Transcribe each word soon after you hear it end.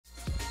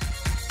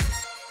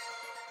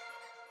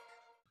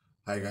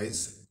Hi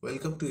guys,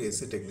 welcome to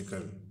AC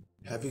Technical.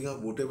 Having a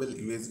bootable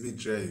USB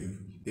drive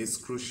is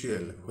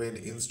crucial when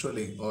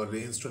installing or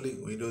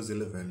reinstalling Windows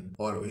 11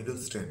 or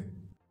Windows 10.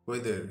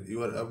 Whether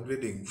you are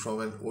upgrading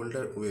from an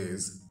older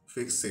OS,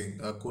 fixing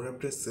a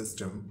corrupted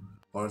system,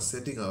 or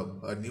setting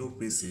up a new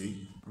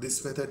PC,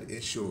 this method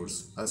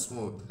ensures a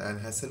smooth and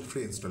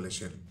hassle-free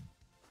installation.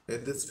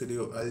 In this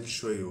video, I'll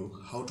show you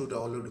how to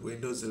download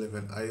Windows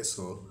 11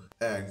 ISO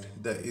and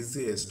the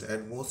easiest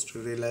and most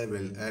reliable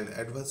and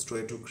advanced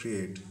way to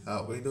create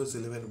a Windows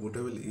 11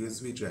 bootable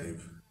USB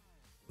drive,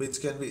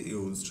 which can be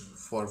used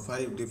for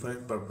 5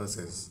 different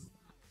purposes.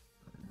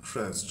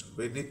 First,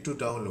 we need to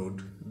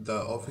download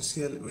the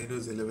official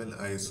Windows 11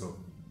 ISO.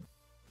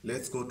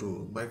 Let's go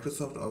to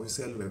Microsoft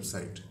official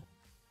website.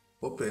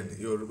 Open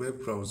your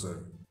web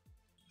browser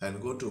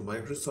and go to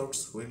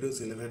Microsoft's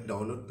Windows 11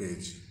 download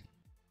page.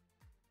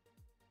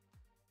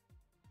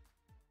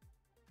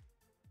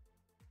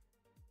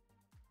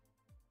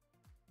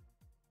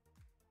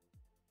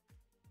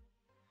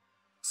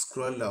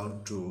 Scroll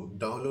down to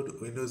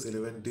Download Windows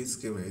 11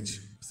 Disk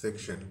Image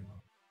section.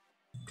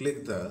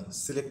 Click the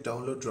Select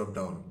Download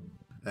drop-down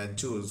and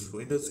choose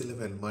Windows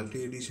 11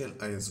 Multi-Edition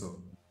ISO.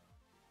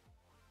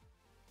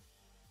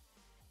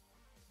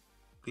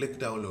 Click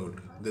Download,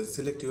 then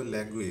select your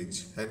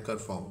language and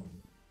confirm.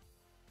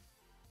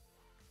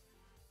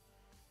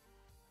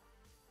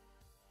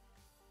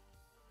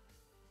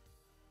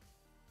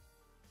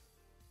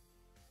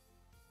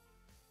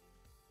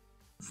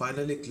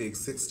 Finally, click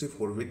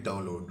 64-bit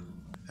download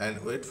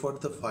and wait for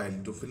the file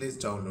to finish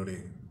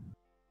downloading.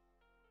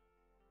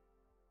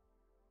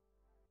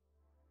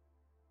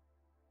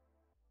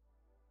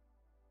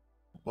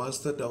 Once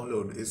the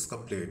download is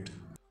complete,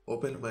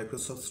 open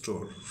Microsoft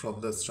Store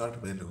from the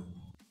Start menu.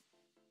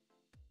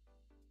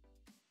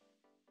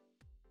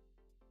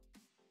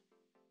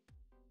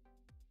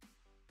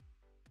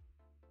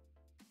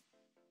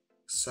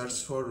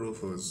 Search for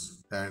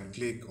Rufus and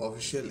click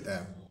Official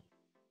App.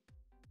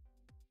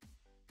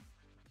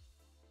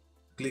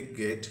 Click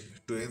Get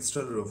to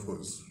install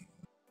Rufus.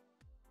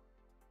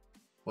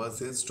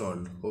 Once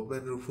installed,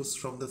 open Rufus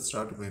from the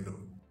Start menu.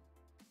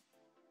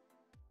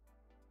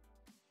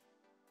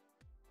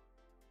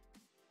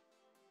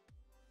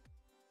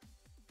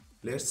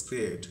 Let's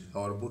create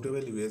our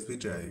bootable USB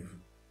drive.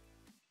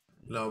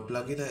 Now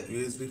plug in a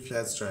USB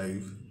flash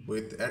drive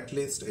with at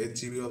least 8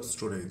 GB of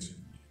storage.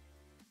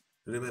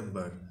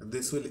 Remember,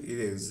 this will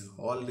erase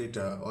all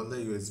data on the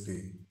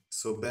USB,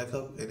 so back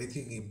up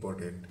anything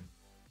important.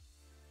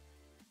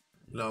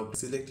 Now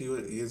select your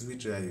USB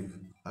drive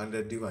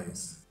under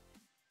Device.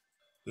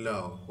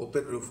 Now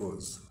open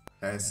Rufus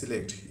and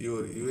select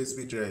your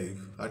USB drive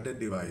under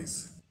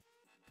Device.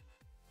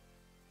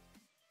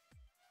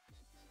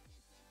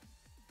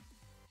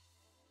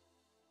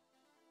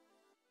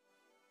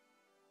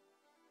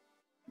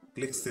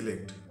 Click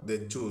Select,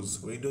 then choose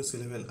Windows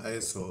 11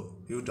 ISO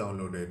you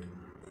downloaded.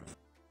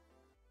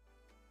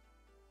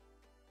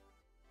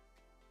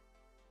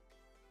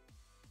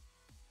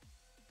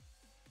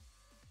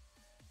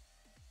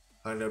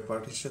 Under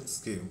Partition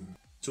Scheme,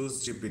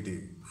 choose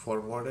GPT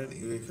for modern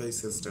UEFI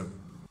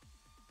system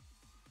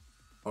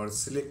or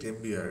select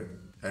MBR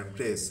and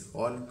press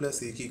Alt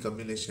plus E key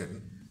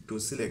combination to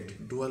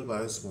select dual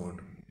BIOS mode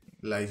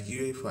like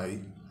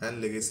UEFI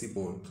and Legacy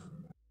both.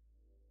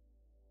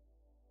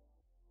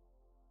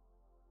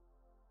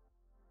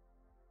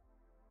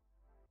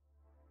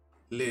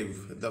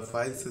 Leave the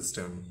file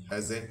system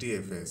as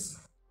NTFS.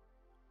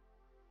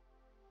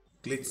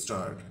 Click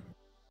Start.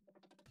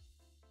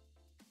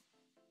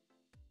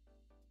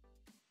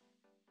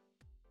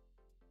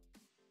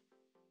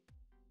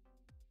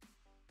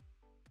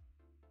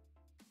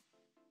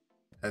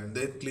 And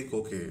then click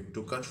OK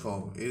to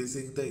confirm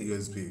erasing the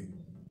USB.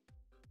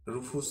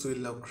 Rufus will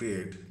now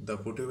create the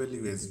bootable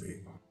USB.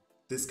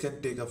 This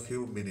can take a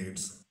few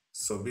minutes,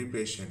 so be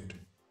patient.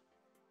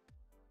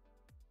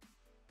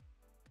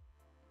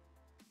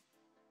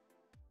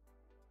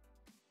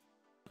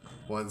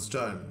 Once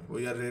done,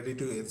 we are ready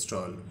to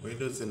install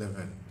Windows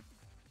 11.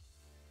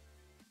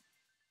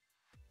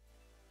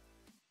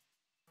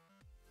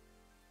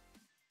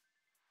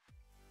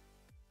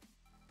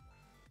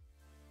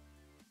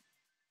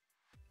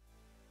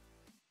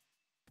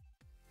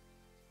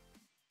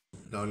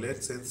 Now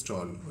let's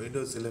install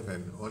Windows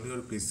 11 on your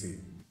PC.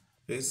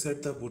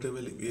 Insert the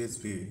bootable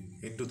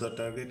USB into the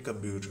target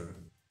computer.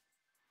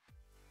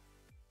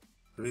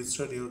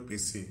 Restart your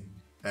PC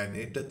and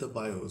enter the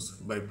BIOS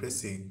by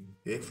pressing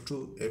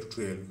F2,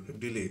 F12,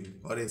 Delete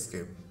or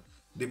Escape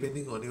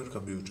depending on your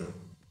computer.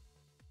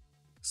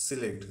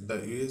 Select the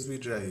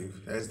USB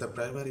drive as the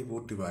primary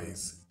boot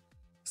device.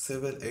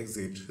 Save and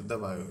exit the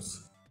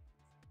BIOS.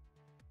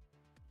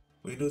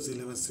 Windows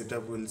 11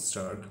 setup will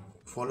start.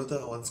 Follow the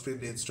on-screen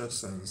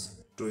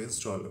instructions to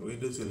install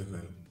Windows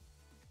 11.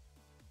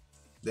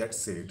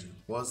 That's it.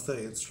 Once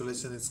the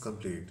installation is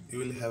complete, you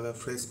will have a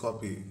fresh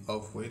copy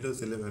of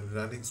Windows 11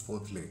 running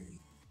smoothly.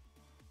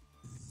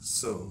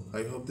 So,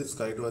 I hope this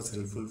guide was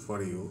helpful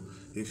for you.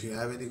 If you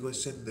have any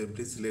question, then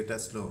please let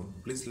us know.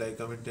 Please like,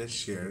 comment and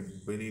share.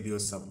 We need your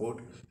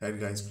support. And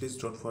guys, please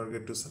don't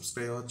forget to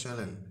subscribe our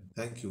channel.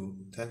 Thank you.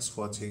 Thanks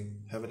for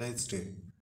watching. Have a nice day.